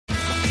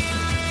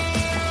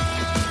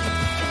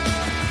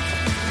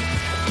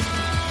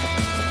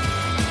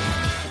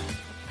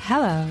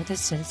Hello,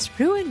 this is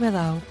Rue and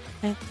Willow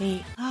with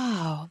the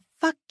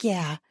Fuck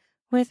Yeah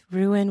with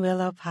Rue and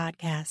Willow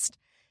podcast.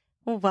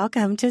 Well,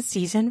 welcome to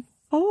season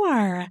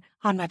 4.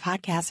 On my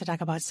podcast, I talk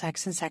about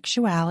sex and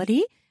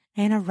sexuality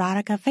and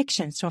erotica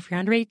fiction. So if you're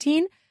under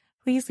 18,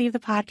 please leave the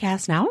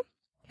podcast now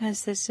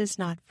because this is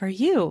not for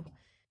you.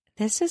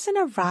 This is an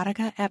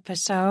erotica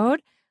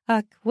episode,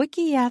 a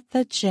quickie at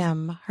the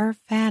gym, her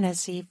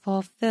fantasy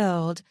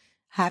fulfilled.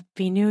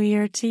 Happy New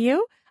Year to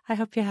you. I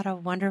hope you had a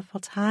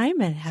wonderful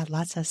time and had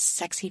lots of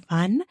sexy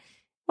fun,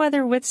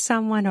 whether with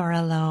someone or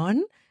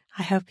alone.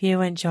 I hope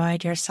you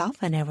enjoyed yourself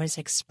and it was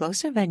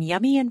explosive and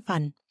yummy and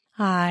fun.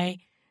 I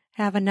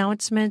have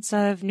announcements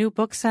of new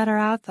books that are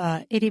out.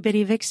 The Itty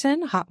Bitty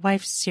Vixen Hot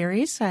Wife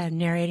series. I'm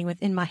narrating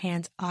with In My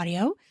Hands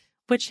Audio,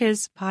 which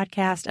his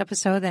podcast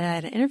episode that I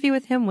had an interview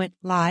with him went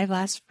live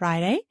last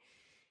Friday.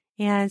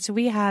 And so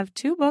we have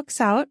 2 books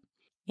out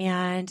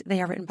and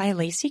they are written by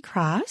Lacey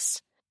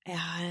Cross.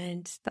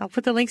 And I'll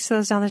put the links to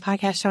those down in the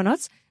podcast show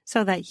notes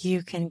so that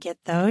you can get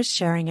those.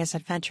 Sharing his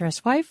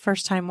adventurous wife,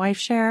 first-time wife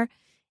share,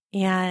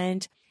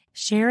 and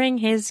sharing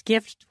his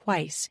gift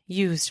twice,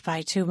 used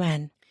by 2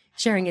 men.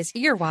 Sharing his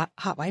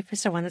hot wife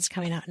is the one that's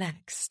coming out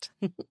next.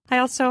 I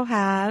also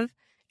have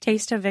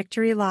Taste of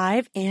Victory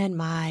live and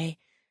my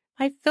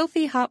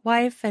Filthy Hot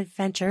Wife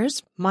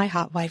Adventures, my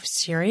Hot Wife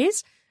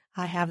series.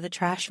 I have The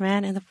Trash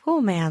Man and The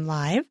Pool Man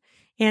live,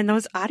 and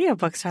those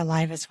audiobooks are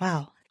live as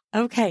well.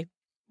 Okay.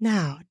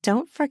 Now,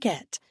 don't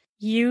forget,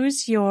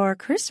 use your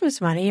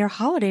Christmas money, your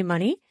holiday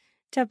money,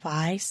 to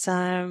buy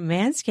some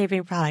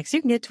manscaping products.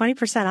 You can get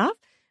 20% off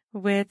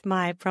with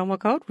my promo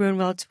code,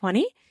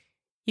 RuinWillow20.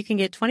 You can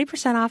get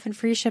 20% off and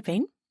free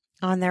shipping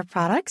on their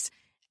products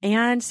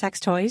and sex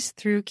toys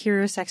through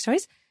Kiru Sex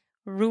Toys.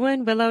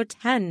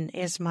 RuinWillow10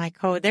 is my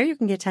code there. You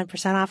can get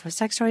 10% off of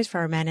sex toys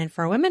for men and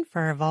for women,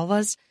 for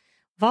vulvas,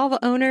 vulva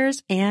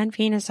owners, and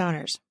penis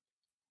owners.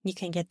 You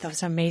can get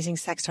those amazing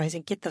sex toys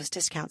and get those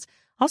discounts.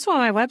 Also on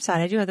my website,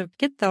 I do have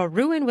get the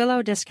Ruin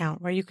Willow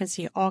discount where you can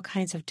see all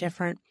kinds of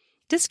different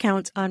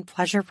discounts on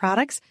pleasure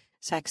products,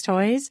 sex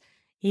toys,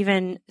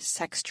 even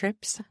sex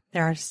trips.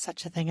 There is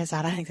such a thing as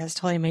that. I think that's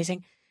totally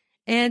amazing.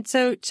 And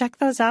so check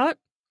those out.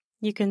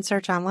 You can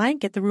search online,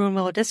 get the Ruin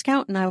Willow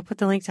discount, and I will put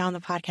the link down in the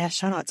podcast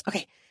show notes.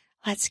 Okay,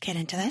 let's get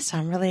into this.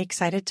 I'm really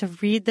excited to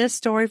read this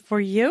story for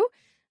you.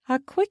 A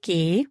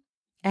quickie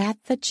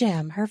at the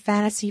gym, her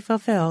fantasy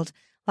fulfilled.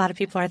 A lot of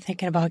people are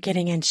thinking about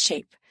getting in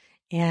shape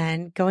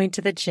and going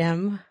to the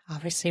gym,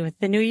 obviously with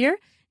the New Year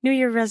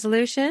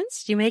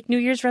resolutions. Do you make New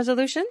Year's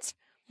resolutions?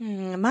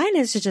 Mine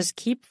is to just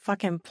keep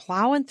fucking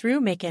plowing through,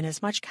 making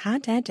as much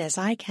content as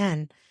I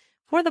can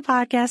for the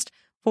podcast,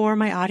 for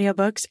my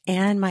audiobooks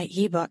and my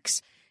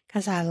ebooks,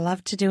 because I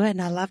love to do it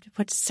and I love to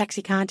put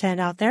sexy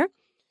content out there.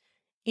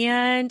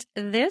 And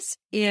this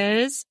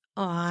is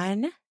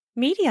on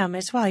Medium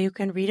as well. You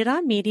can read it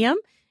on Medium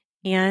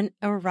and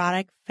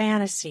Erotic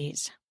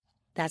Fantasies.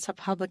 That's a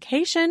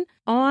publication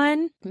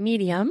on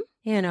Medium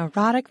in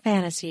Erotic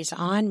Fantasies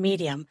on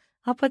Medium.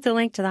 I'll put the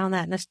link to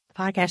that in the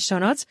podcast show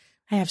notes.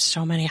 I have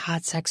so many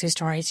hot, sexy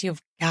stories.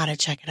 You've got to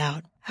check it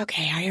out.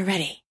 Okay, are you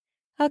ready?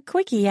 A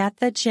quickie at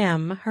the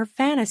gym, her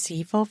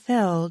fantasy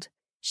fulfilled.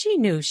 She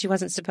knew she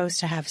wasn't supposed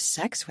to have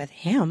sex with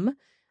him,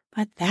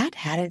 but that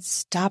hadn't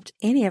stopped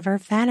any of her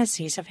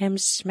fantasies of him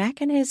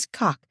smacking his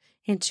cock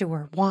into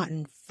her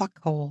wanton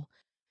fuckhole.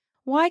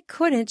 Why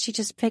couldn't she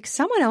just pick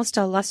someone else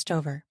to lust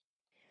over?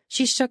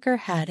 She shook her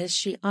head as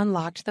she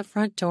unlocked the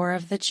front door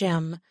of the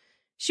gym.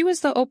 She was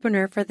the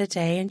opener for the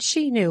day, and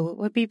she knew it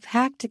would be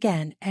packed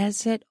again,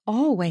 as it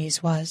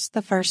always was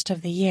the first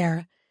of the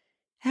year.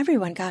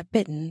 Everyone got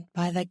bitten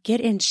by the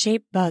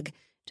get-in-shape bug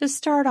to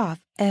start off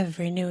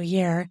every new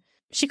year.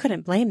 She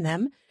couldn't blame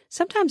them.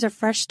 Sometimes a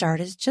fresh start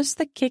is just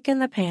the kick in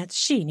the pants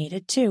she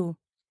needed, too.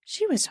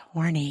 She was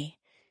horny.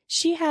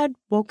 She had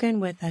woken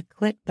with a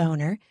clit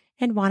boner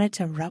and wanted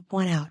to rub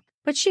one out.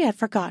 But she had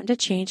forgotten to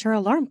change her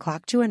alarm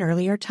clock to an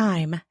earlier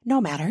time.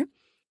 No matter.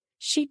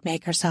 She'd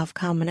make herself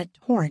come in a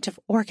torrent of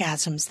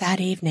orgasms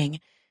that evening.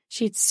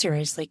 She'd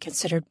seriously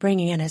considered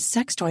bringing in a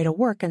sex toy to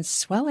work and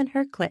swelling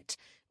her clit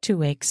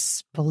to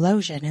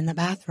explosion in the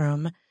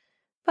bathroom.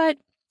 But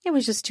it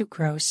was just too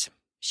gross.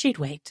 She'd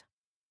wait.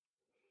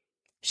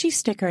 She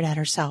snickered at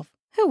herself.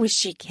 Who was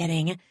she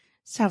kidding?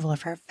 Several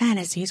of her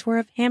fantasies were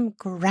of him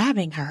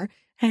grabbing her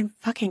and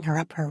fucking her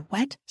up her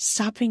wet,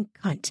 sopping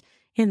cunt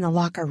in the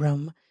locker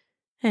room.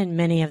 In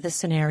many of the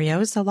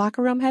scenarios, the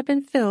locker room had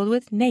been filled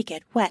with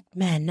naked, wet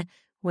men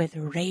with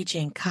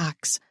raging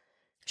cocks.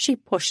 She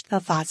pushed the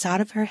thoughts out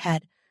of her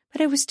head,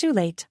 but it was too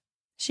late.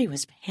 She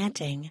was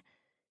panting.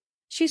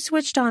 She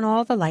switched on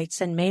all the lights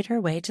and made her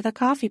way to the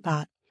coffee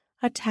pot.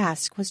 A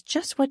task was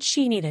just what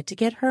she needed to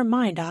get her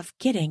mind off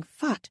getting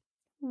fucked.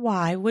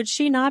 Why would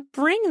she not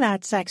bring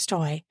that sex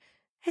toy?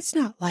 It's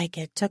not like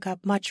it took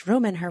up much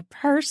room in her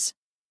purse.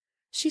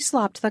 She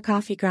slopped the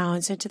coffee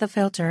grounds into the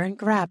filter and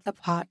grabbed the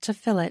pot to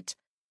fill it.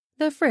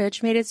 The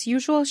fridge made its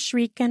usual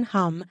shriek and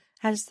hum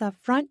as the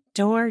front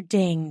door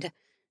dinged.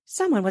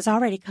 Someone was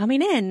already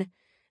coming in.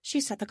 She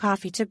set the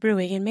coffee to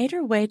brewing and made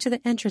her way to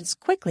the entrance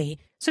quickly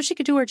so she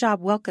could do her job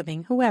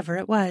welcoming whoever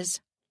it was.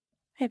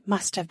 It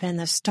must have been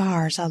the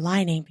stars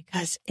aligning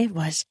because it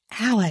was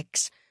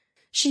Alex.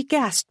 She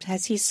gasped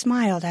as he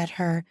smiled at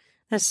her,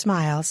 the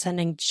smile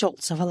sending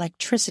jolts of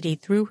electricity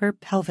through her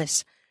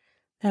pelvis.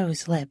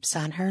 Those lips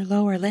on her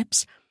lower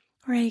lips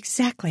were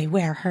exactly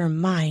where her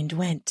mind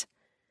went.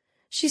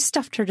 She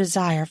stuffed her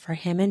desire for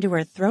him into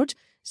her throat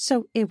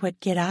so it would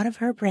get out of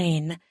her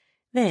brain.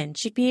 Then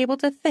she'd be able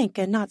to think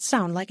and not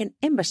sound like an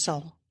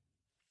imbecile.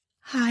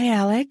 "Hi,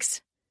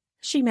 Alex,"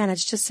 she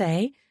managed to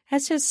say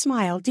as his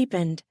smile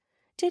deepened.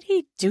 Did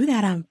he do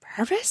that on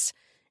purpose?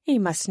 He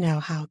must know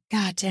how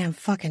goddamn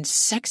fucking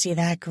sexy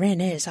that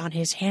grin is on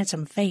his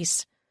handsome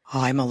face.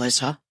 "Hi,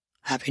 Melissa.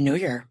 Happy New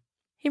Year."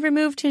 He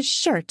removed his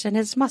shirt and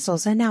his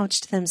muscles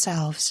announced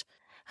themselves.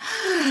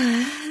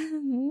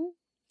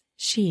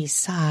 She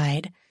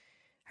sighed.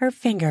 Her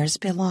fingers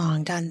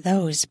belonged on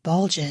those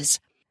bulges.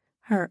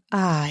 Her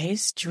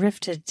eyes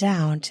drifted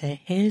down to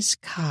his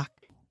cock.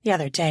 The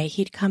other day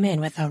he'd come in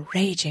with a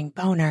raging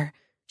boner.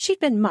 She'd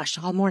been mush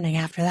all morning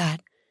after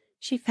that.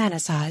 She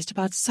fantasized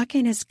about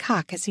sucking his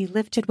cock as he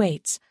lifted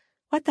weights.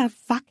 What the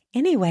fuck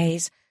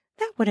anyways?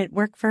 That wouldn't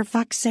work for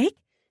fuck's sake.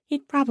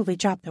 He'd probably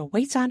drop the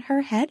weights on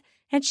her head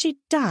and she'd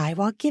die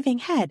while giving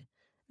head.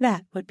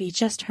 That would be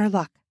just her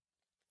luck.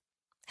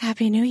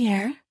 "Happy New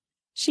Year,"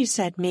 she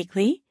said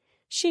meekly.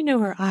 She knew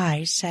her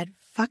eyes said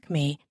 "fuck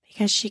me"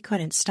 because she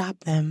couldn't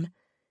stop them.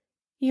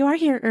 "You're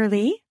here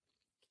early?"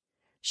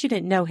 She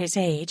didn't know his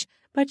age,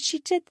 but she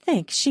did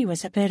think she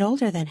was a bit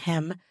older than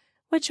him,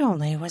 which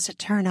only was a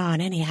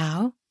turn-on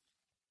anyhow.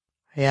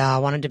 "Yeah, I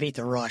wanted to beat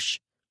the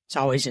rush. It's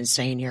always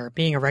insane here.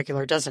 Being a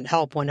regular doesn't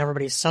help when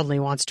everybody suddenly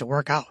wants to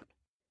work out."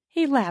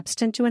 He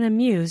lapsed into an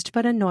amused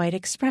but annoyed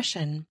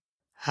expression.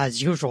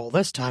 "As usual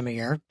this time of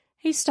year."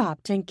 He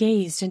stopped and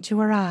gazed into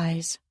her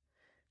eyes.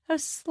 A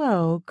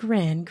slow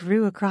grin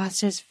grew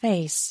across his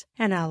face,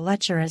 and a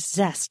lecherous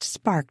zest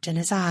sparked in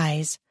his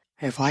eyes.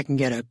 "If I can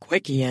get a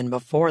quickie in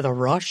before the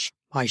rush,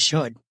 I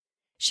should."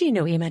 She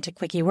knew he meant a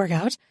quickie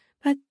workout,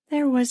 but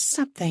there was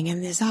something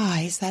in his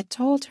eyes that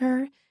told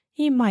her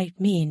he might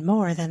mean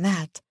more than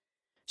that.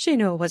 She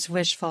knew it was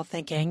wishful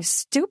thinking,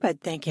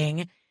 stupid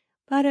thinking,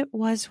 but it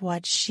was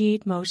what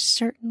she'd most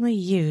certainly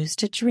use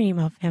to dream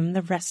of him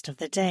the rest of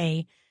the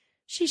day.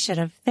 She should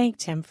have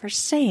thanked him for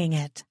saying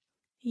it.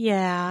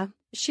 "Yeah,"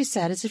 she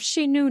said as if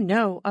she knew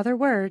no other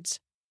words.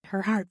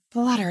 Her heart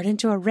fluttered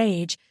into a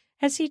rage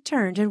as he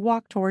turned and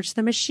walked towards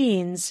the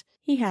machines.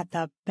 He had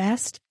the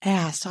best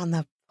ass on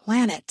the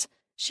planet.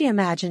 She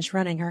imagined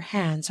running her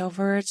hands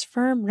over its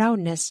firm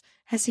roundness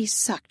as he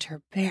sucked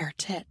her bare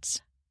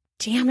tits.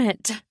 "Damn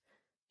it,"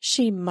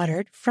 she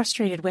muttered,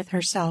 frustrated with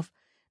herself.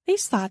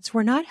 These thoughts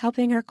were not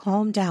helping her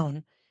calm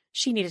down.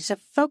 She needed to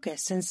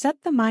focus and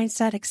set the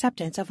mindset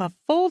acceptance of a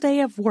full day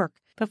of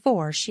work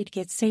before she'd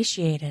get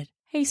satiated.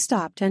 He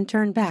stopped and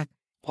turned back.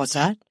 "What's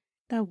that?"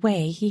 The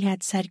way he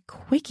had said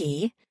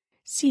 "quickie"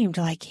 seemed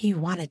like he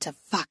wanted to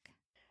fuck.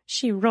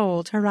 She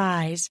rolled her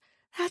eyes.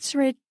 That's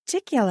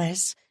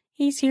ridiculous.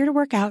 He's here to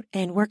work out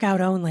and work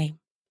out only.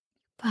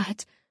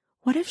 But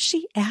what if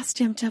she asked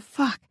him to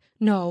fuck?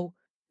 No,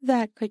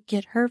 that could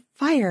get her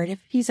fired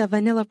if he's a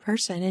vanilla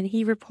person and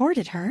he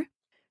reported her.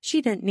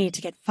 She didn't need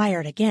to get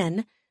fired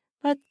again.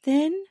 But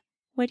then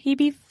would he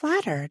be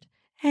flattered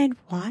and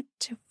want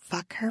to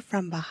fuck her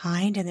from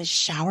behind in the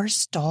shower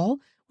stall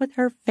with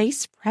her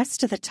face pressed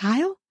to the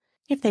tile?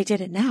 If they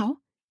did it now,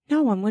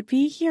 no one would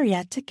be here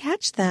yet to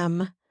catch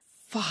them.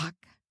 Fuck.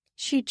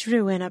 She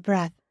drew in a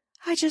breath.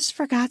 "I just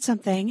forgot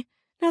something.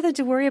 Nothing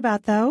to worry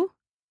about, though,"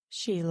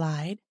 she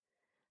lied.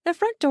 The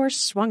front door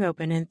swung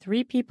open and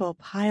 3 people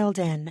piled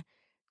in.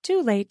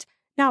 Too late.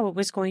 Now it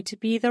was going to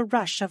be the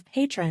rush of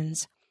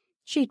patrons.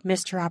 She'd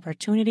missed her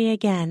opportunity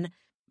again,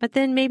 but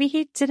then maybe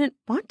he didn't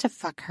want to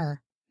fuck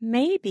her.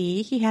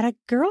 Maybe he had a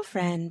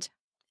girlfriend,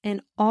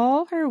 and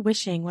all her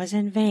wishing was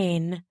in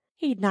vain.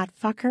 He'd not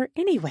fuck her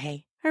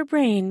anyway. Her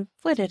brain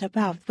flitted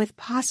about with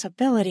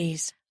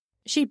possibilities.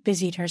 She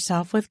busied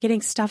herself with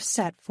getting stuff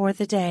set for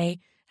the day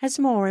as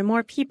more and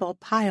more people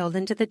piled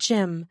into the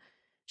gym.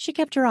 She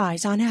kept her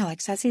eyes on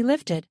Alex as he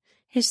lifted,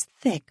 his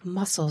thick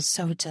muscles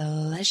so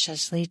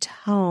deliciously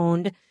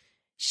toned.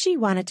 She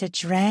wanted to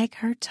drag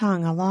her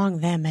tongue along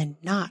them and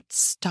not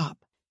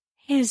stop.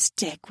 His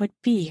dick would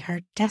be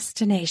her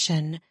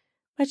destination,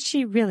 but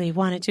she really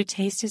wanted to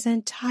taste his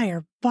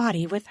entire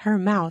body with her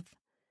mouth.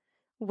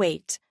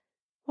 Wait,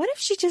 what if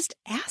she just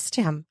asked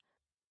him?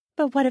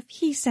 But what if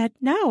he said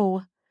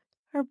no?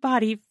 Her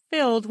body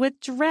filled with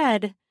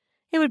dread.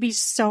 It would be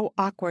so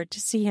awkward to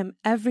see him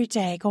every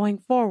day going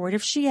forward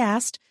if she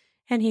asked,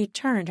 and he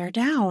turned her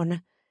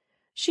down.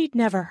 She'd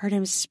never heard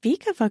him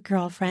speak of a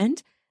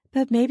girlfriend,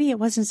 but maybe it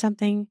wasn't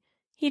something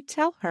he'd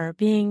tell her,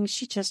 being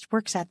she just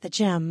works at the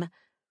gym.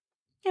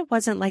 It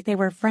wasn't like they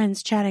were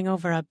friends chatting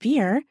over a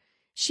beer.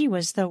 She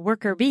was the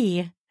worker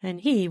bee,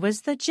 and he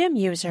was the gym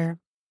user.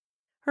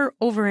 Her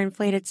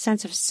overinflated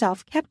sense of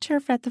self kept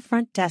her at the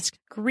front desk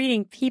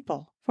greeting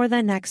people for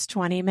the next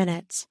 20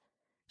 minutes.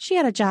 She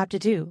had a job to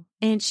do,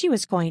 and she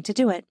was going to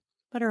do it.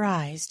 but her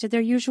eyes did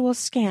their usual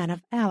scan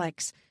of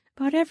Alex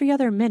about every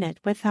other minute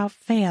without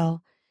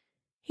fail.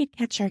 He'd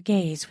catch her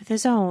gaze with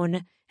his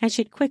own, and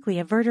she'd quickly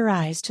avert her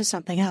eyes to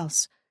something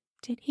else.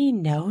 Did he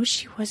know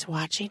she was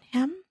watching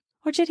him?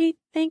 Or did he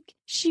think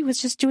she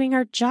was just doing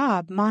her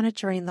job,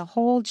 monitoring the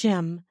whole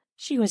gym?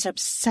 She was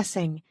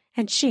obsessing,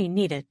 and she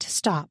needed to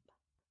stop.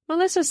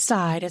 Melissa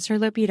sighed as her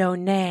libido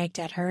nagged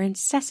at her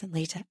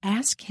incessantly to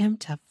ask him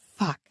to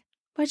fuck.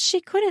 But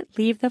she couldn't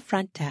leave the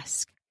front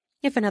desk.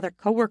 If another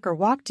coworker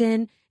walked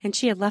in and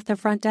she had left the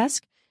front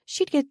desk,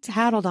 she'd get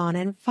tattled on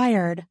and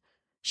fired.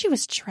 She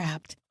was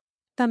trapped.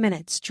 The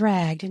minutes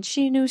dragged, and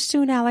she knew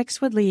soon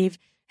Alex would leave,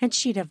 and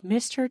she'd have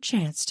missed her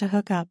chance to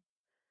hook up.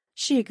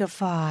 She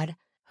guffawed.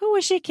 Who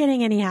was she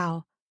kidding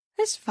anyhow?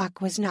 This fuck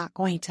was not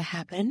going to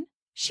happen.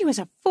 She was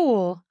a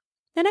fool.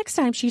 The next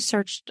time she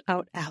searched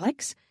out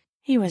Alex,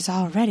 he was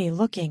already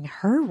looking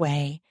her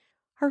way.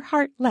 Her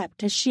heart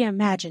leapt as she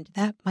imagined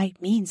that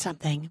might mean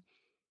something.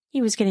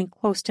 He was getting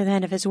close to the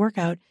end of his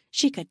workout,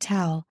 she could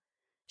tell.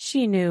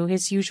 She knew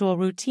his usual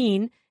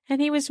routine,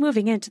 and he was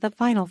moving into the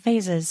final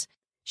phases.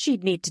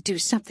 She'd need to do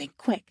something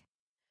quick.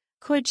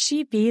 Could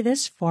she be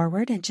this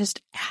forward and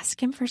just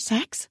ask him for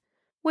sex?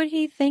 Would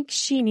he think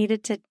she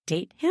needed to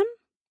date him?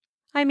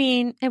 I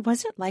mean, it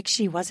wasn't like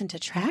she wasn't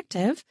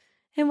attractive,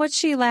 and what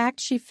she lacked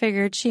she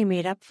figured she'd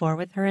made up for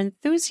with her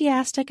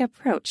enthusiastic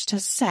approach to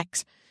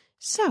sex.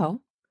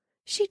 So,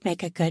 she'd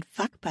make a good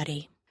fuck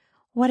buddy.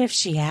 What if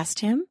she asked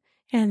him,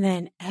 and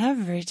then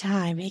every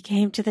time he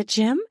came to the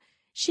gym,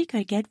 she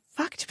could get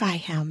fucked by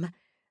him?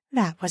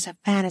 That was a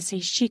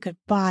fantasy she could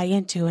buy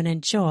into and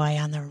enjoy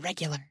on the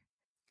regular.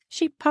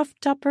 She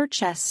puffed up her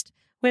chest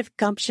with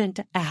gumption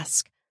to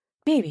ask.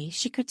 Maybe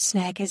she could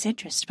snag his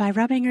interest by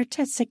rubbing her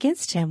tits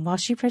against him while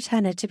she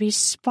pretended to be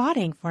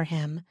spotting for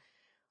him.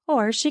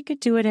 Or she could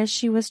do it as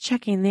she was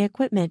checking the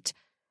equipment.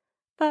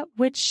 But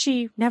which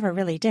she never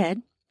really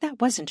did.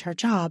 That wasn't her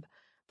job.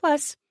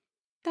 Plus,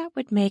 that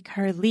would make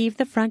her leave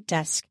the front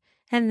desk,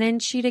 and then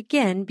she'd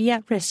again be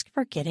at risk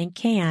for getting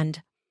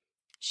canned.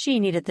 She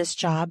needed this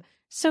job,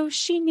 so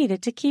she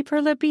needed to keep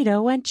her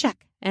libido in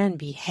check and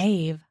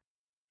behave.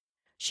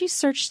 She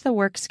searched the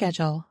work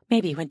schedule.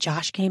 Maybe when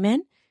Josh came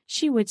in,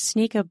 she would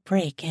sneak a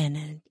break in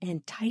and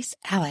entice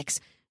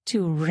Alex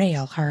to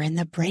rail her in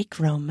the break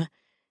room.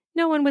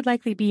 No one would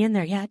likely be in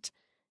there yet.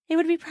 It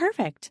would be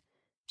perfect.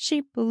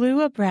 She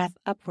blew a breath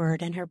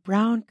upward, and her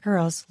brown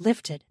curls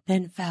lifted,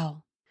 then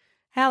fell.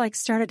 Alex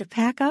started to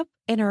pack up,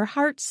 and her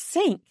heart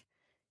sank.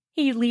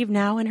 He'd leave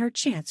now, and her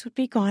chance would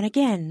be gone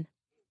again.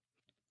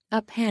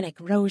 A panic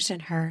rose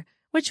in her,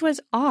 which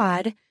was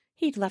odd.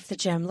 He'd left the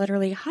gym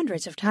literally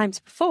hundreds of times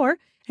before,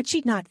 and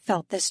she'd not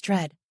felt this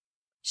dread.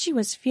 She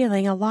was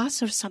feeling a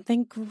loss of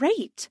something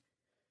great.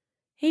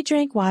 He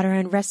drank water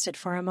and rested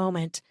for a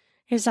moment,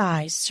 his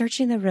eyes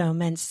searching the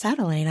room and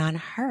settling on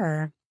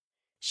her.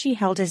 She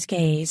held his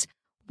gaze,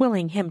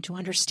 willing him to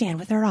understand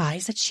with her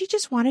eyes that she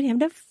just wanted him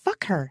to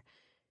fuck her.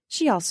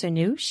 She also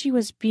knew she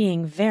was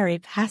being very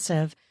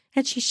passive,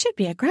 and she should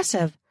be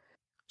aggressive.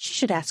 She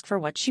should ask for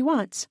what she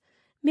wants.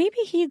 Maybe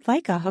he'd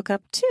like a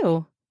hookup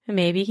too.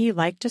 Maybe he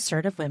liked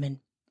assertive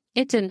women.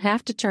 It didn't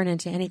have to turn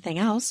into anything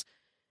else.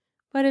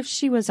 But if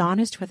she was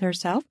honest with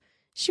herself,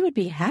 she would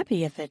be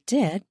happy if it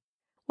did.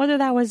 Whether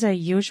that was a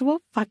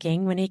usual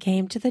fucking when he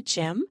came to the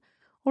gym,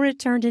 or it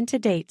turned into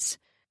dates,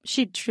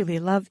 she'd truly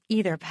love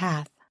either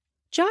path.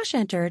 Josh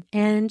entered,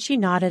 and she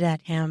nodded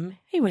at him.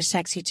 He was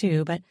sexy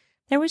too, but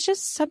there was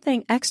just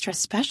something extra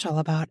special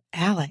about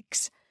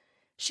Alex.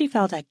 She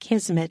felt a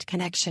kismet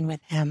connection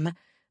with him.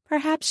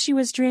 Perhaps she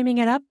was dreaming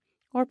it up,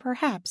 or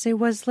perhaps it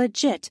was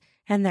legit,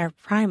 and their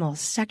primal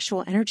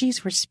sexual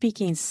energies were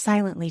speaking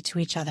silently to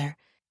each other.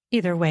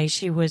 Either way,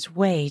 she was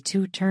way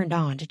too turned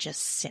on to just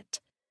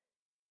sit.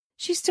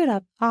 She stood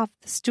up off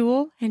the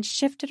stool and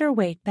shifted her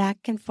weight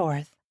back and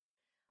forth.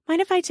 Mind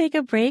if I take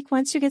a break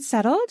once you get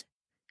settled?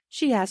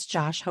 She asked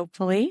Josh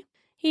hopefully.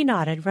 He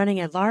nodded,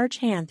 running a large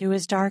hand through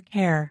his dark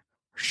hair.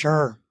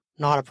 Sure,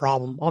 not a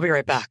problem. I'll be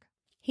right back.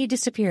 He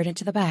disappeared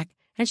into the back,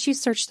 and she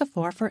searched the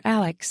floor for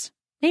Alex.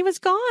 He was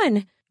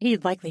gone.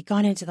 He'd likely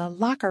gone into the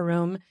locker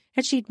room,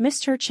 and she'd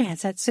missed her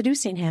chance at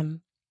seducing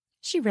him.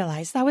 She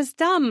realized that was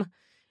dumb.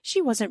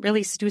 She wasn't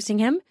really seducing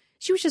him.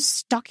 She was just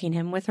stalking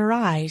him with her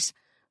eyes.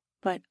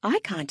 But eye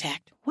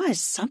contact was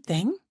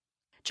something.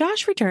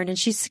 Josh returned, and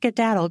she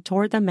skedaddled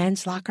toward the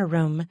men's locker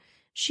room.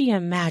 She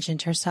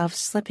imagined herself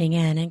slipping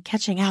in and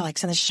catching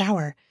Alex in the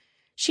shower.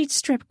 She'd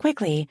strip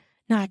quickly,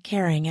 not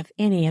caring if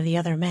any of the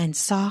other men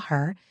saw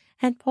her,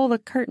 and pull the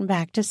curtain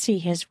back to see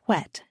his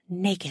wet,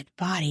 naked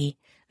body.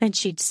 Then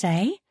she'd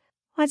say,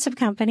 "Want some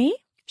company?"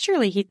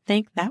 Surely he'd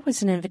think that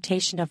was an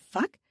invitation to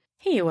fuck.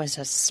 He was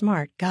a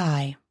smart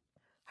guy.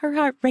 Her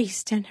heart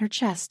raced in her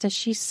chest as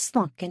she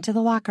slunk into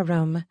the locker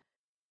room.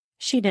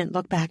 She didn't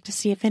look back to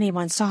see if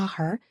anyone saw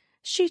her.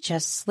 She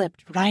just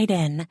slipped right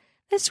in.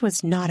 This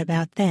was not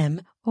about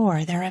them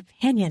or their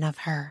opinion of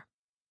her.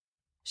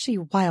 She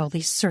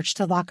wildly searched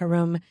the locker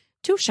room.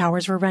 2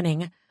 showers were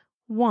running.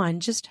 One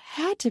just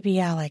had to be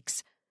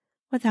Alex.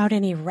 Without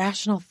any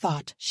rational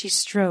thought, she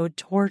strode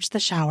towards the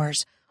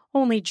showers,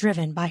 only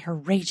driven by her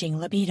raging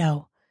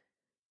libido.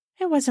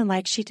 It wasn't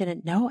like she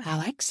didn't know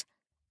Alex.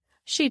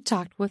 She'd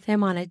talked with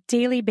him on a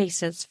daily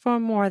basis for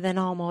more than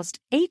almost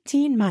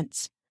 18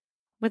 months.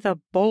 With a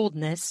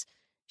boldness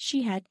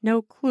she had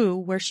no clue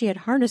where she had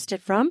harnessed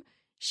it from,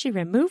 she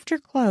removed her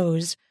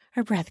clothes.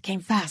 Her breath came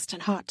fast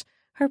and hot.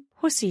 Her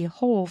pussy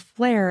hole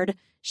flared.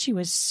 She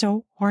was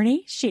so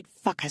horny she'd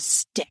fuck a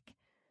stick.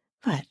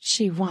 But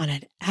she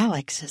wanted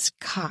Alex's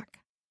cock.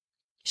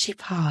 She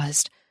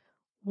paused.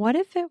 What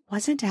if it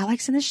wasn't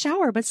Alex in the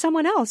shower, but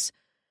someone else?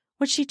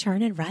 Would she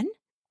turn and run?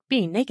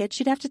 Being naked,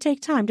 she'd have to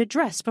take time to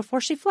dress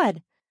before she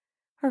fled.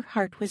 Her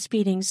heart was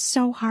beating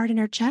so hard in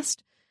her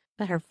chest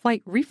that her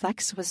flight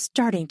reflex was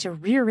starting to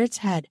rear its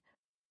head.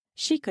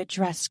 She could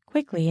dress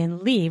quickly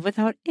and leave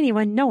without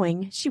anyone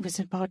knowing she was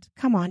about to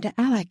come on to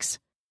Alex.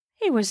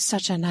 He was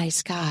such a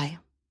nice guy.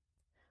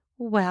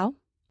 Well,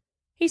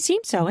 he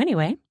seemed so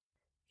anyway.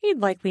 He'd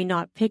likely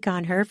not pick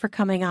on her for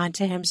coming on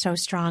to him so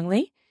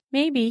strongly.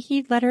 Maybe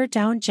he'd let her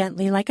down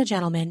gently like a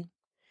gentleman.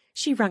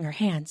 She wrung her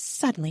hands,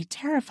 suddenly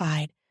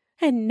terrified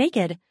and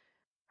naked.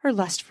 Her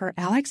lust for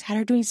Alex had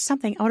her doing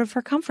something out of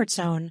her comfort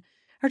zone.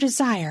 Her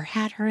desire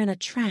had her in a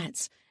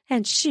trance,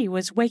 and she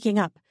was waking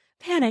up.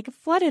 Panic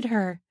flooded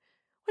her.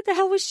 What the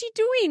hell was she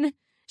doing?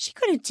 She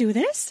couldn't do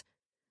this.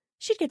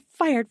 She'd get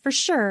fired for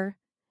sure.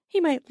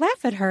 He might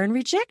laugh at her and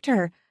reject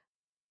her.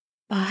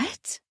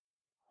 But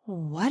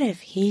what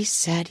if he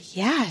said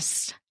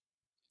yes?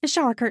 The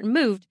shower curtain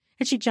moved,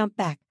 and she jumped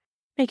back,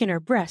 making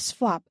her breasts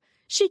flop.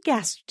 She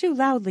gasped too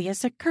loudly as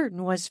the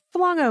curtain was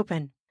flung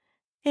open.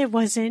 It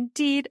was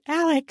indeed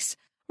Alex.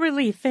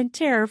 Relief and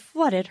terror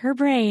flooded her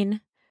brain.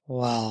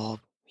 Well,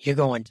 you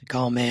going to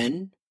come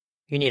in?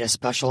 You need a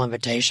special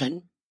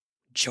invitation?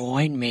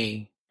 Join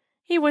me.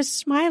 He was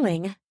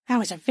smiling. That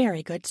was a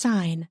very good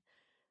sign.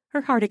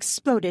 Her heart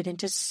exploded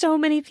into so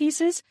many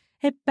pieces,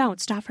 it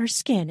bounced off her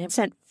skin and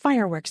sent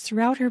fireworks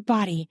throughout her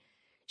body.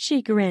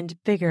 She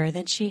grinned bigger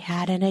than she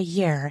had in a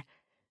year.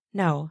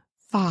 No,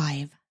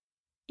 5.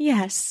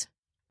 Yes.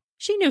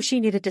 She knew she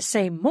needed to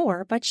say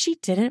more, but she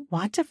didn't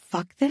want to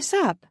fuck this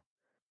up.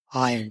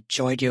 I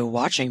enjoyed you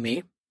watching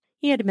me,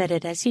 he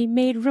admitted as he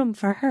made room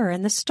for her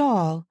in the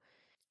stall.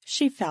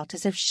 She felt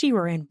as if she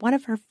were in one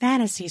of her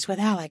fantasies with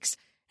Alex,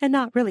 and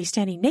not really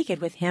standing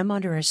naked with him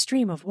under a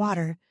stream of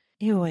water.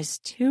 It was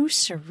too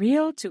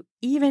surreal to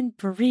even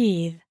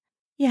breathe.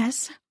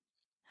 Yes,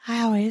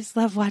 I always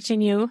love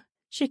watching you,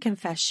 she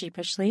confessed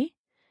sheepishly.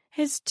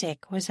 His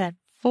dick was at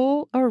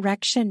full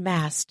erection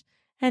mast,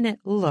 and it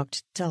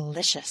looked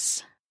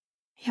delicious.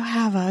 You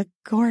have a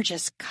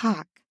gorgeous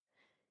cock.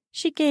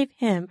 She gave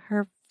him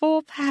her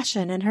full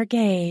passion in her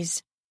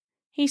gaze.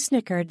 He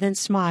snickered, then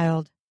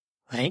smiled.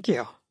 Thank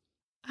you.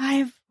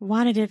 I've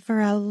wanted it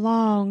for a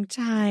long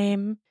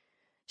time.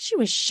 She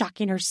was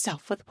shocking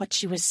herself with what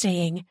she was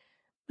saying,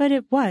 but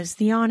it was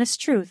the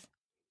honest truth.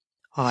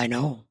 I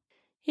know.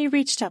 He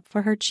reached up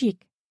for her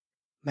cheek.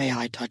 May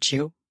I touch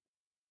you?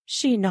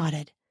 She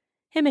nodded.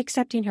 Him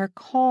accepting her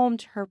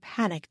calmed her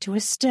panic to a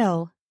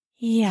still.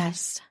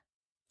 Yes.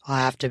 I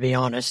have to be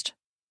honest.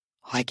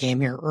 I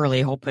came here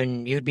early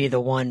hoping you'd be the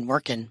one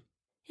working.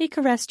 He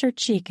caressed her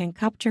cheek and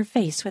cupped her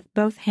face with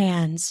both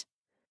hands.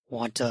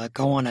 Want to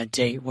go on a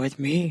date with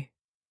me?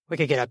 We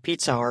could get a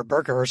pizza or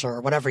burgers or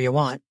whatever you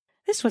want.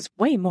 This was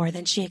way more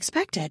than she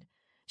expected.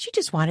 She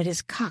just wanted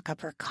his cock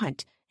up her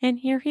cunt, and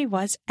here he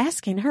was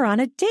asking her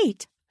on a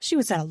date. She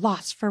was at a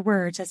loss for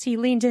words as he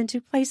leaned in to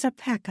place a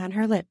peck on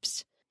her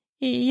lips.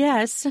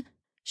 Yes.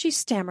 She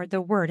stammered the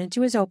word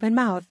into his open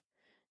mouth.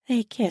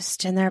 They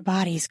kissed and their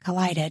bodies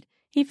collided.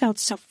 He felt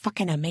so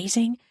fucking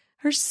amazing.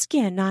 Her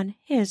skin on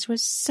his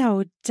was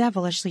so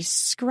devilishly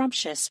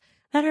scrumptious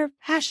that her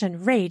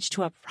passion raged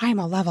to a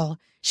primal level.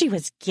 She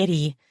was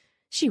giddy.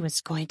 She was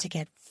going to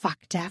get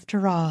fucked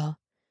after all.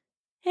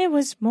 It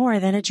was more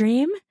than a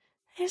dream.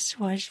 This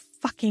was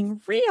fucking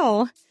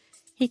real.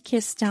 He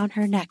kissed down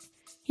her neck.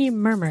 He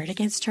murmured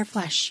against her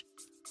flesh.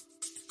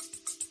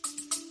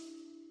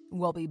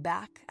 We'll be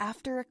back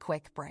after a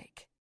quick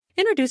break.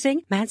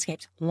 Introducing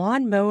Manscaped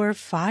Lawnmower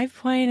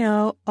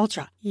 5.0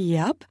 Ultra.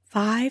 Yup,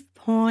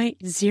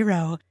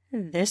 5.0.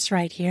 This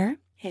right here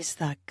is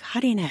the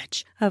cutting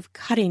edge of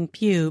cutting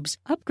pubes.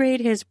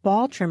 Upgrade his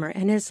ball trimmer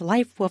and his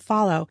life will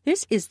follow.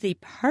 This is the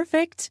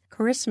perfect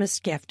Christmas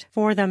gift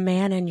for the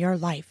man in your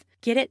life.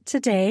 Get it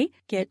today.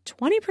 Get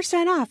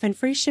 20% off and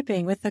free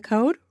shipping with the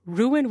code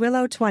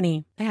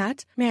RuinWillow20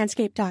 at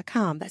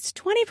manscaped.com. That's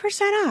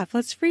 20% off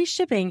plus free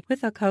shipping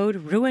with the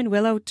code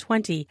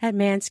RuinWillow20 at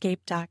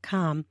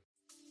manscaped.com.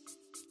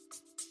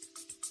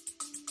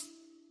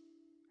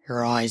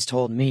 Your eyes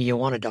told me you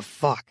wanted to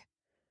fuck.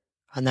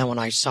 And then when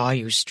I saw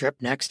you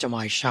strip next to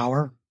my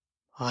shower,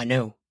 I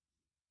knew.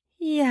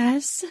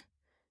 Yes,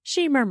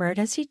 she murmured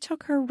as he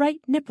took her right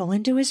nipple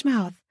into his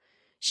mouth.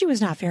 She was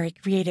not very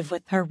creative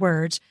with her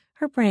words.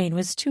 Her brain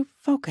was too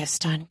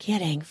focused on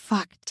getting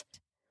fucked.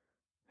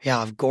 You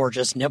have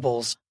gorgeous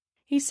nipples,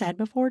 he said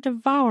before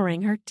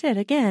devouring her tit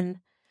again.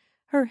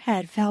 Her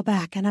head fell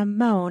back and a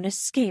moan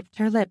escaped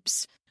her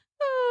lips.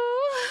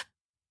 Oh,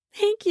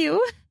 thank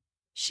you,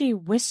 she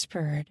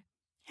whispered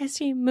as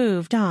he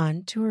moved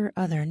on to her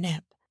other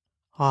nip.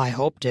 I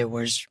hoped it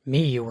was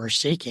me you were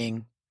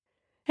seeking.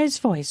 His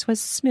voice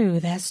was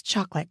smooth as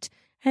chocolate,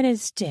 and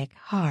his dick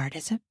hard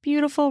as a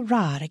beautiful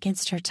rod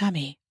against her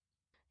tummy.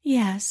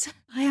 Yes,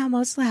 I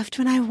almost left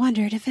when I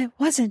wondered if it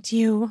wasn't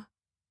you.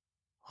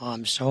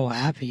 I'm so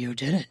happy you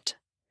didn't.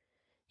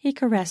 He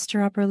caressed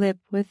her upper lip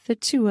with the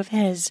two of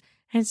his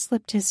and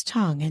slipped his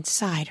tongue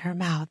inside her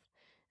mouth.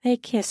 They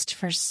kissed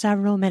for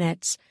several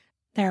minutes,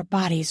 their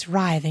bodies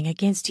writhing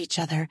against each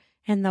other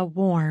in the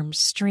warm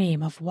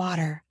stream of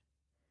water.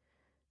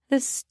 The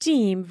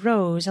steam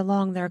rose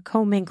along their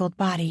commingled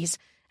bodies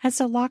as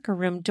the locker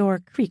room door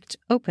creaked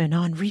open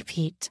on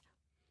repeat.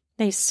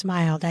 They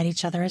smiled at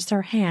each other as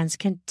their hands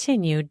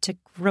continued to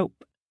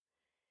grope.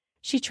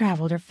 She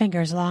traveled her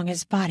fingers along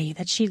his body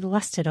that she'd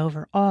lusted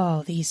over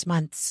all these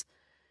months.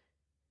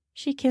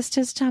 She kissed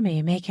his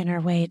tummy, making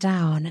her way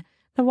down,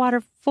 the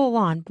water full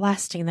on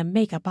blasting the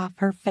makeup off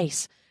her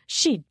face.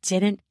 She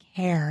didn't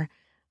care.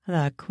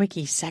 The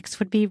quickie sex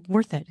would be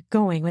worth it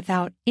going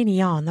without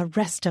any on the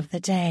rest of the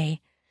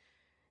day.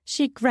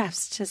 She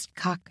grasped his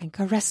cock and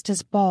caressed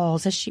his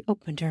balls as she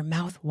opened her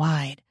mouth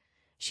wide.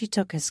 She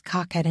took his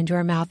cockhead into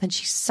her mouth and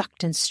she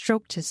sucked and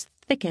stroked his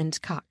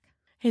thickened cock.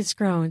 His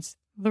groans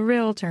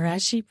thrilled her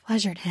as she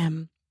pleasured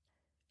him.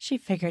 She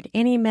figured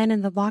any men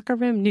in the locker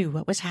room knew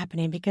what was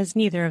happening because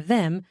neither of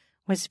them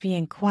was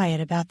being quiet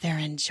about their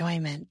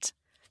enjoyment.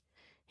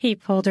 He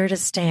pulled her to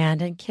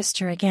stand and kissed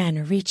her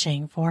again,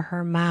 reaching for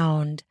her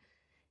mound.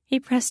 He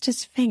pressed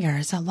his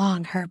fingers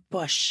along her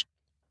bush.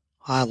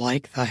 I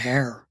like the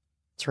hair.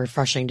 It's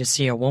refreshing to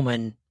see a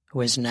woman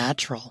who is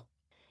natural.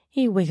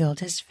 He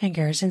wiggled his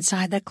fingers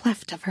inside the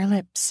cleft of her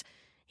lips.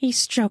 He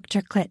stroked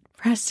her clit,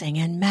 pressing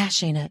and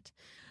mashing it.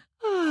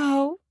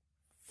 Oh,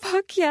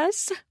 fuck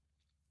yes,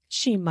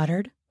 she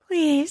muttered.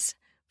 Please,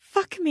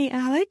 fuck me,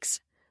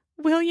 Alex.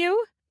 Will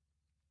you?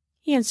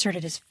 He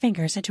inserted his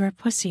fingers into her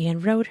pussy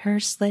and rode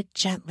her slit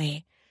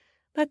gently,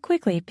 but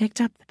quickly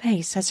picked up the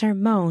pace as her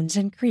moans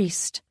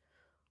increased.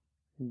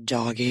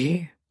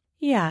 Doggy?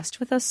 He asked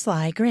with a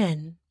sly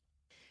grin.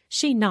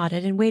 She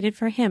nodded and waited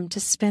for him to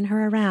spin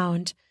her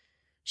around.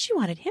 She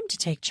wanted him to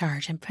take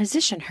charge and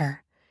position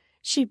her.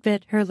 She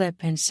bit her lip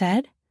and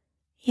said,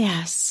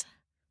 Yes,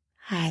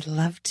 I'd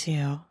love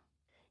to.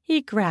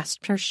 He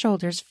grasped her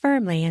shoulders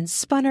firmly and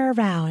spun her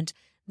around,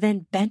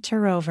 then bent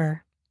her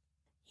over.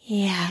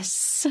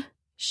 Yes,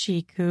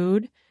 she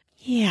cooed.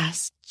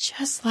 Yes,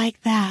 just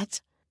like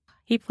that.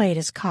 He played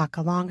his cock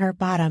along her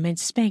bottom and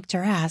spanked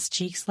her ass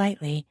cheeks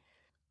lightly.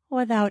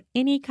 Without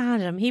any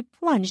condom, he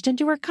plunged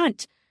into her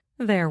cunt.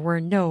 There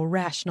were no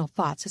rational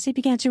thoughts as he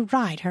began to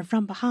ride her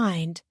from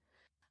behind.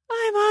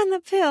 I'm on the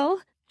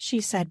pill,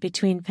 she said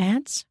between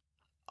pants.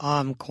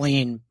 I'm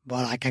clean,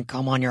 but I can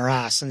come on your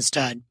ass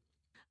instead.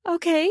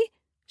 Okay,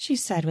 she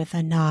said with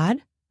a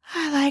nod.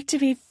 I like to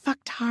be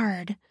fucked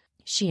hard,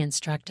 she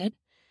instructed.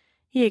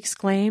 He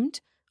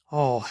exclaimed.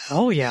 Oh,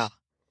 hell yeah.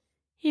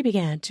 He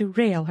began to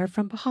rail her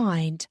from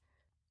behind,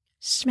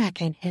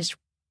 smacking his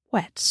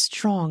wet,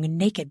 strong,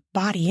 naked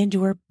body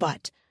into her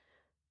butt.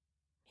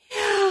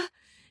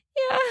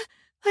 Yeah,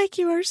 like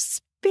you are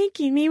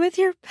spanking me with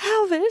your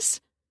pelvis,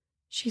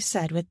 she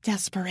said with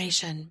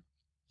desperation.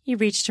 He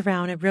reached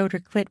around and rode her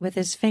clit with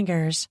his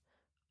fingers.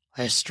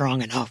 It's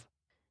strong enough.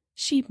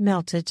 She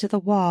melted to the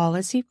wall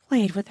as he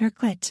played with her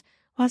clit,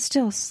 while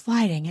still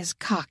sliding his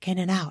cock in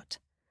and out.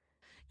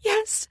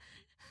 Yes,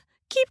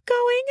 keep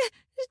going.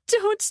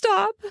 Don't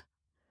stop.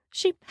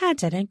 She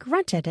panted and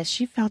grunted as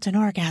she felt an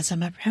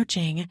orgasm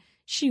approaching.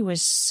 She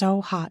was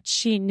so hot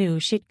she knew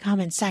she'd come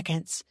in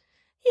seconds.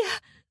 Yeah,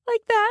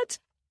 like that.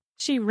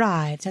 She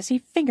writhed as he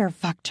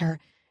finger-fucked her,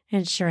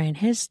 ensuring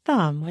his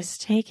thumb was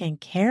taking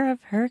care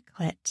of her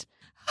clit.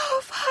 Oh,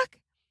 fuck.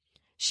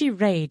 She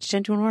raged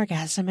into an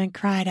orgasm and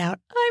cried out,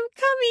 I'm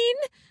coming.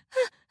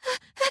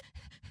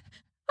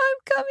 I'm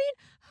coming.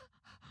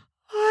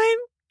 I'm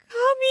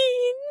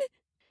coming.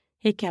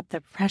 He kept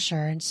the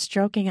pressure and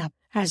stroking up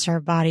as her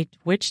body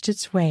twitched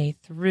its way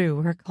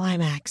through her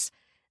climax.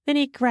 Then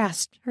he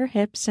grasped her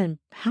hips and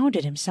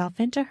pounded himself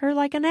into her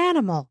like an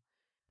animal.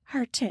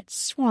 Her tits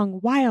swung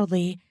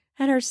wildly,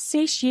 and her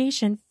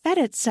satiation fed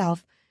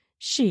itself.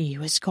 She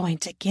was going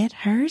to get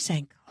hers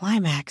and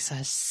climax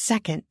a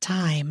second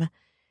time.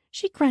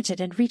 She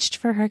grunted and reached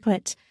for her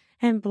clit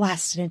and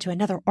blasted into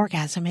another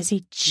orgasm as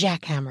he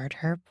jackhammered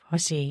her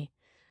pussy.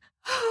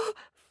 Oh,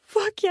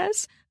 fuck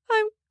yes,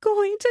 I'm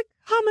going to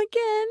come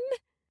again.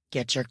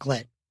 Get your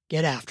clit.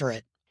 Get after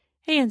it,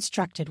 he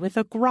instructed with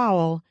a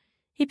growl.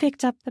 He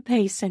picked up the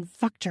pace and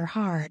fucked her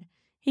hard.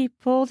 He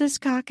pulled his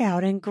cock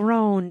out and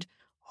groaned.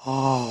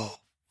 Oh,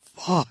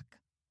 fuck.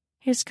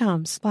 His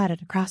cum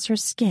splattered across her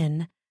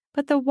skin,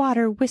 but the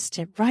water whisked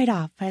it right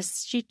off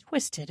as she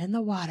twisted in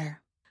the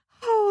water.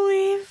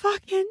 Holy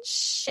fucking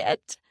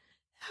shit.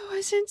 That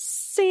was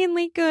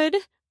insanely good.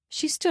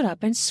 She stood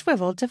up and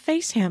swiveled to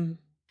face him.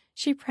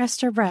 She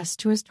pressed her breast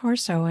to his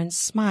torso and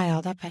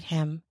smiled up at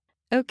him.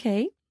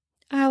 Okay,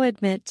 I'll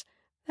admit,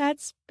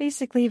 that's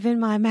basically been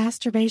my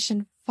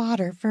masturbation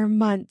fodder for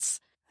months.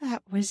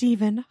 That was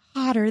even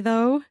hotter,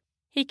 though.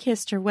 He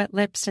kissed her wet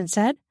lips and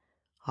said,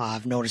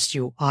 I've noticed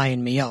you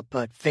eyeing me up,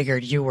 but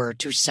figured you were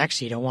too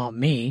sexy to want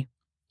me.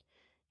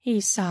 He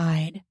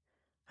sighed.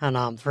 And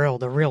I'm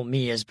thrilled the real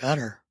me is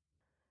better.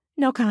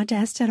 No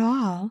contest at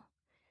all.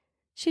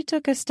 She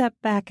took a step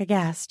back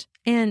aghast.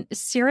 And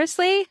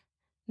seriously?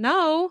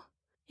 No.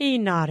 He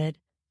nodded.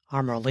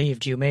 I'm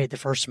relieved you made the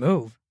first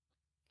move.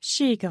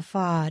 She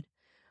guffawed.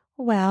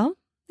 Well,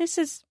 this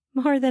is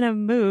more than a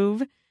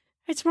move.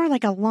 It's more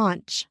like a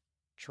launch.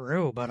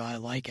 True, but I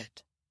like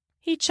it.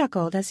 He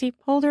chuckled as he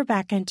pulled her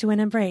back into an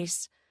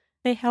embrace.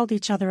 They held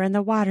each other in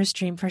the water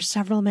stream for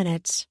several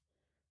minutes.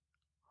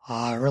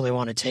 I really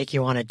want to take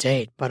you on a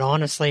date, but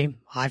honestly,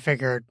 I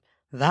figured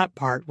that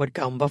part would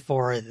come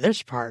before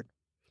this part.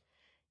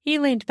 He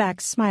leaned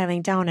back,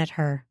 smiling down at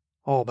her.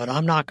 Oh, but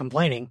I'm not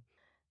complaining.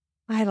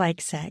 I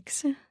like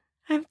sex.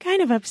 I'm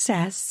kind of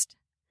obsessed.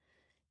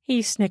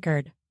 He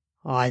snickered.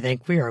 I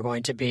think we are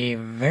going to be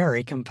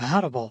very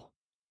compatible.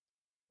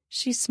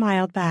 She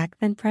smiled back,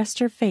 then pressed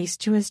her face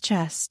to his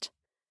chest.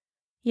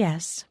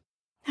 Yes,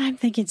 I'm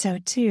thinking so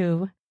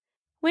too.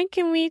 When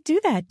can we do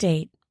that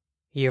date?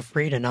 You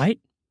free tonight?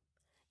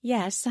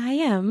 Yes, I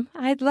am.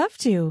 I'd love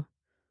to.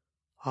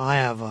 I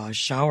have a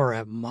shower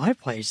at my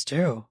place,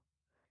 too.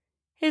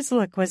 His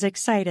look was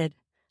excited.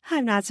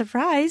 I'm not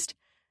surprised.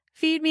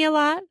 Feed me a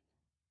lot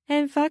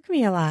and fuck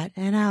me a lot,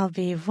 and I'll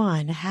be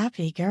one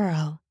happy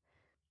girl.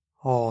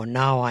 Oh,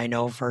 now I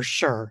know for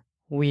sure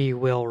we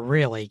will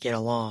really get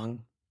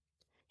along.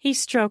 He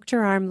stroked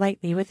her arm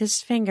lightly with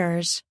his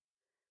fingers.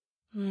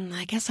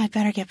 I guess I'd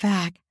better get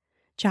back.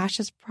 Josh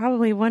is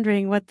probably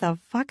wondering what the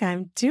fuck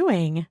I'm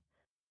doing.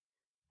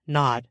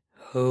 Not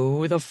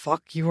who the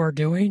fuck you are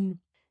doing?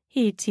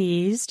 He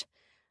teased.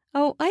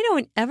 Oh, I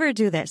don't ever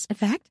do this. In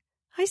fact,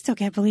 I still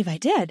can't believe I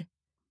did.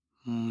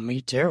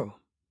 Me too.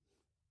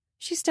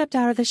 She stepped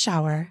out of the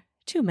shower.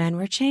 Two men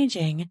were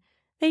changing.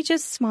 They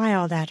just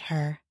smiled at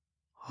her.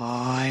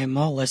 Hi,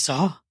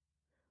 Melissa,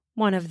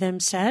 one of them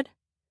said.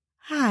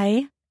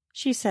 Hi,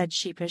 she said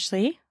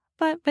sheepishly,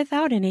 but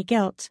without any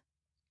guilt.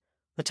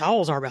 The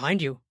towels are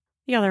behind you,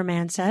 the other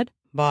man said.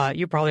 But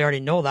you probably already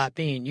know that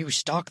being you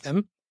stock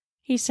them.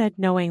 He said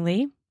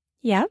knowingly.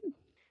 Yep,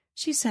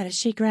 she said as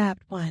she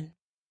grabbed one.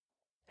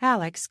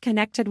 Alex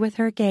connected with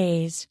her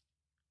gaze.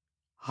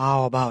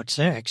 How about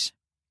 6?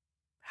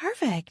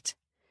 Perfect.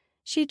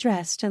 She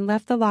dressed and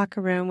left the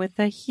locker room with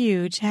a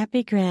huge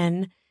happy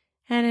grin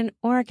and an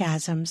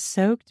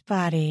orgasm-soaked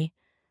body.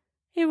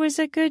 It was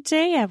a good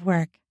day at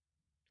work,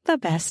 the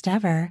best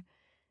ever,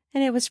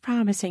 and it was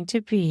promising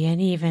to be an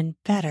even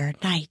better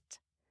night.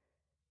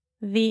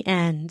 The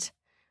end.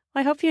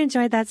 Well, I hope you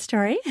enjoyed that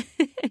story.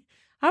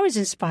 I was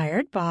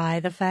inspired by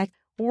the fact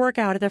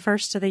workout at the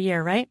first of the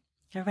year, right?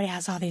 Everybody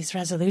has all these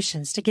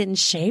resolutions to get in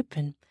shape,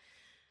 and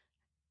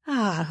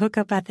hook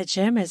up at the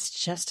gym is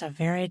just a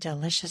very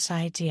delicious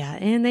idea.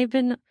 And they've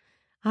been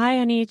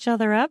eyeing each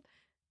other up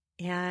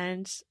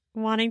and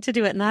wanting to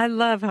do it. And I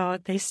love how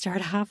they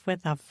start off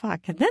with a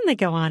fuck and then they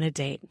go on a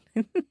date.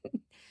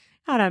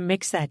 How to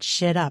mix that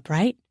shit up,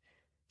 right?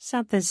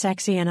 Something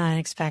sexy and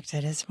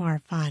unexpected is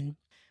more fun.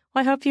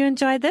 Well, I hope you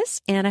enjoyed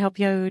this, and I hope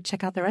you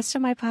check out the rest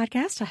of my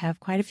podcast. I have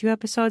quite a few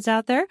episodes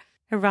out there,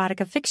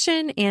 erotica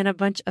fiction, and a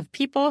bunch of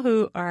people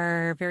who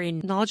are very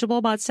knowledgeable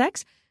about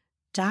sex.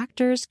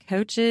 Doctors,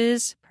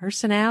 coaches,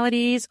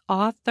 personalities,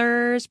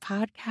 authors,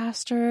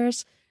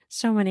 podcasters,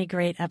 so many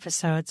great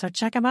episodes. So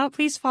check them out.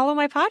 Please follow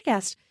my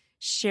podcast,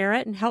 share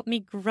it, and help me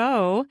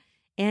grow.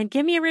 And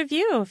give me a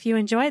review. If you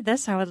enjoyed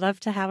this, I would love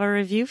to have a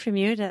review from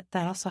you. That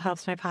also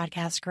helps my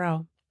podcast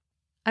grow.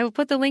 I will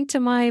put the link to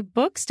my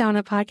books down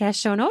in the podcast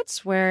show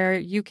notes where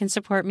you can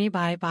support me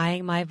by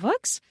buying my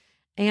books.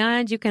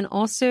 And you can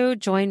also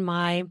join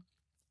my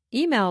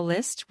email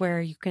list where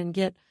you can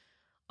get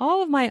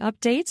all of my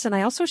updates. And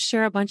I also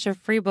share a bunch of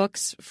free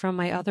books from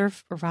my other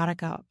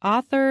erotica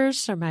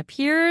authors or my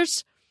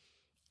peers.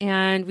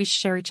 And we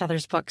share each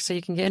other's books. So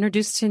you can get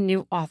introduced to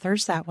new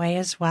authors that way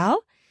as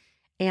well.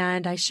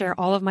 And I share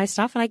all of my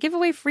stuff. And I give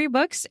away free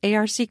books,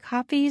 ARC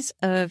copies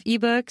of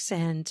ebooks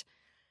and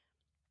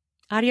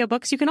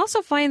audiobooks. You can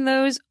also find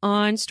those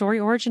on Story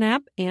Origin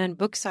app and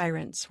Book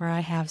Sirens, where I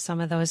have some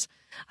of those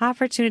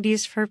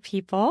opportunities for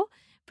people.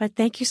 But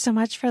thank you so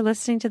much for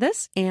listening to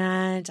this,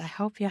 and I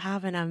hope you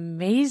have an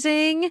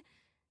amazing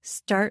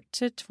start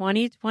to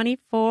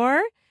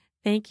 2024.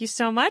 Thank you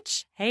so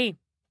much. Hey,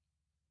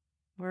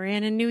 we're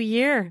in a new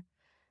year.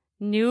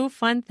 New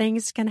fun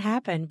things can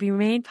happen.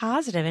 Remain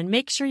positive and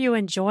make sure you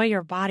enjoy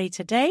your body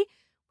today.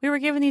 We were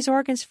given these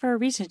organs for a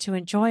reason, to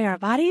enjoy our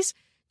bodies,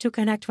 to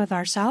connect with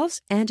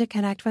ourselves, and to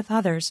connect with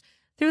others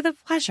through the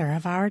pleasure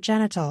of our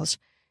genitals.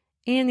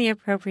 In the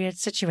appropriate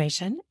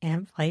situation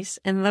and place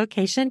and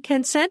location,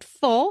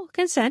 full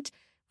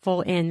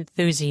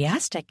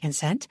enthusiastic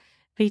consent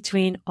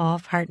between all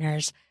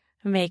partners.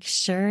 Make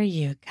sure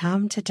you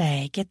come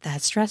today. Get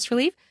that stress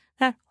relief,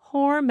 that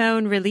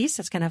hormone release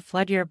that's going to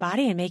flood your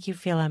body and make you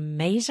feel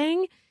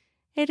amazing.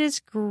 It is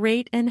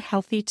great and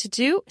healthy to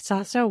do. It's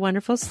also a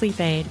wonderful sleep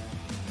aid.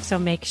 So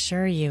make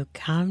sure you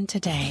come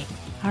today.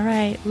 All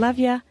right. Love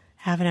ya.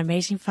 Have an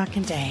amazing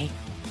fucking day.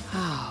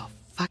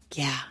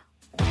 yeah.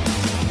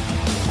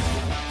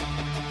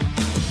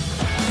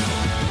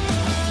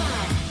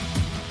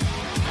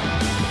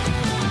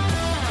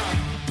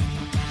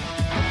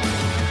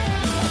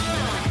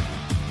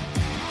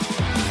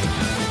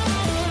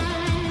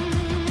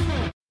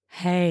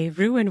 Hey,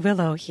 Rue and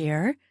Willow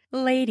here.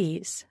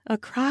 Ladies,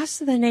 across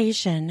the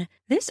nation,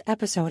 this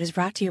episode is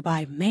brought to you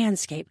by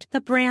Manscaped.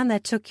 The brand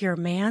that took your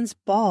man's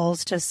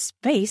balls to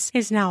space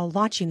is now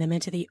launching them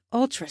into the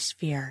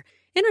ultrasphere.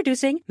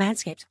 Introducing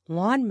Manscaped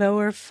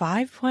Lawnmower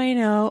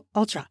 5.0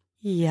 Ultra.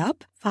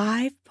 Yup,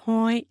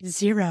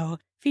 5.0.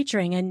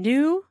 Featuring a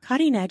new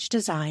cutting-edge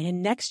design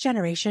and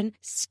next-generation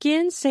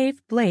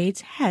skin-safe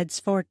blades heads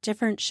for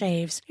different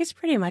shaves. It's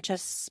pretty much a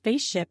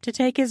spaceship to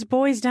take his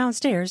boys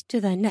downstairs to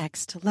the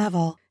next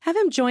level. Have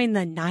him join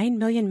the 9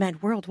 million men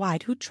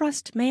worldwide who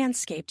trust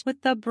Manscaped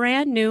with the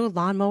brand new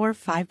Lawnmower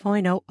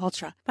 5.0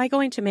 Ultra by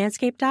going to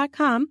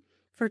manscaped.com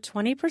for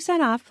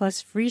 20% off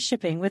plus free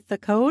shipping with the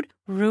code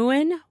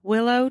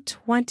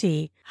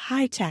RUINWILLOW20.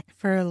 High tech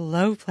for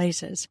low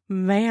places.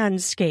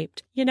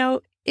 Manscaped. You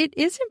know, it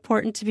is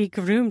important to be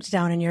groomed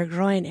down in your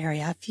groin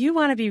area. If you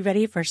want to be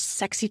ready for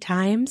sexy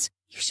times,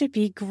 you should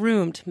be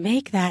groomed.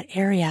 Make that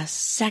area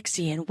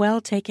sexy and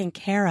well taken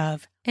care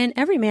of. And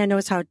every man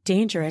knows how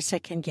dangerous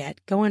it can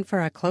get going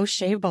for a close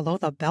shave below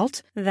the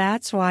belt.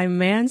 That's why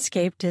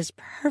Manscaped is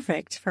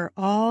perfect for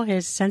all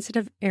his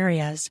sensitive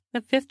areas. The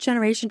 5th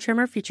generation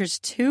trimmer features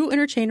 2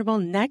 interchangeable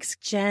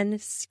next-gen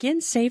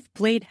skin-safe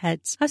blade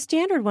heads. A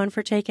standard one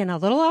for taking a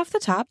little off the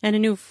top and a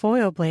new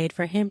foil blade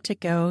for him to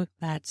go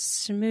that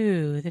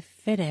smooth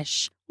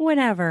finish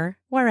whenever,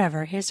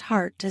 wherever his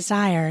heart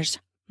desires.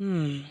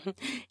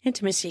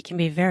 Intimacy can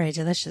be very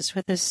delicious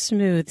with a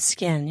smooth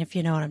skin, if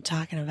you know what I'm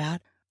talking about.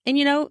 And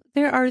you know,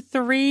 there are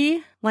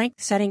 3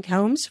 length setting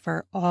combs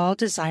for all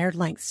desired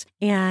lengths.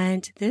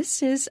 And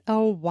this is a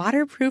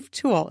waterproof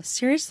tool.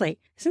 Seriously,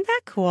 isn't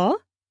that cool?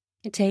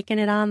 And taking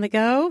it on the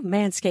go,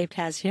 Manscaped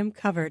has him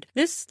covered.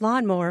 This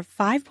Lawnmower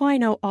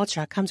 5.0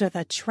 Ultra comes with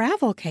a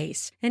travel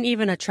case and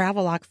even a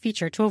travel lock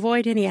feature to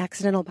avoid any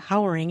accidental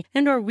powering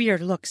and or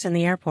weird looks in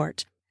the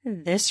airport.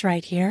 This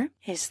right here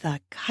is the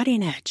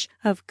cutting edge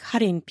of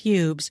cutting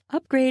pubes.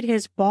 Upgrade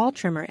his ball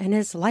trimmer and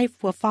his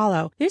life will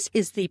follow. This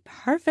is the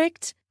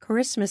perfect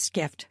Christmas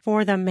gift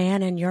for the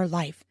man in your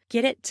life.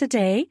 Get it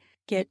today.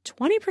 Get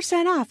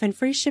 20% off and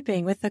free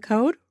shipping with the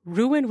code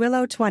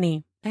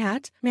RUINWILLOW20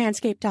 at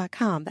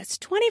manscaped.com. That's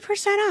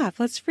 20% off.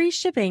 That's free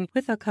shipping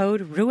with the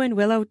code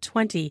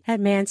RUINWILLOW20 at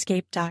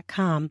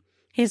manscaped.com.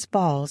 His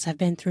balls have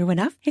been through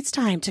enough. It's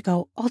time to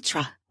go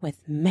ultra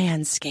with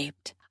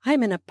Manscaped.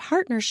 I'm in a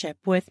partnership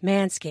with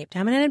Manscaped.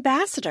 I'm an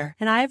ambassador,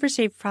 and I have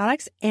received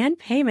products and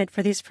payment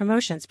for these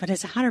promotions, but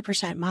it's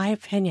 100% my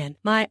opinion,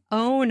 my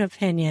own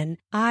opinion.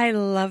 I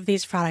love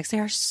these products.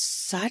 They are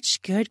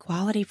such good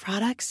quality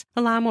products.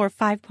 The Lawnmower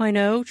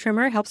 5.0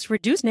 trimmer helps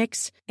reduce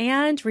nicks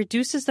and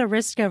reduces the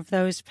risk of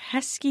those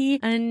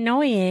pesky,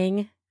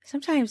 annoying,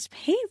 sometimes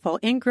painful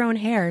ingrown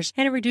hairs,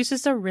 and it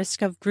reduces the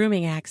risk of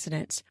grooming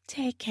accidents.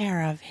 Take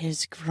care of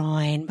his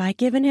groin by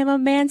giving him a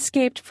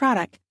Manscaped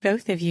product.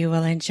 Both of you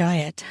will enjoy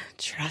it.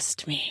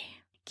 Trust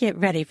me. Get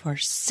ready for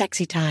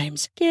sexy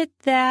times. Get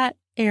that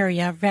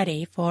area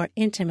ready for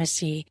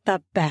intimacy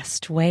the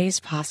best ways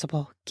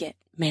possible. Get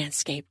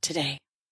Manscaped today.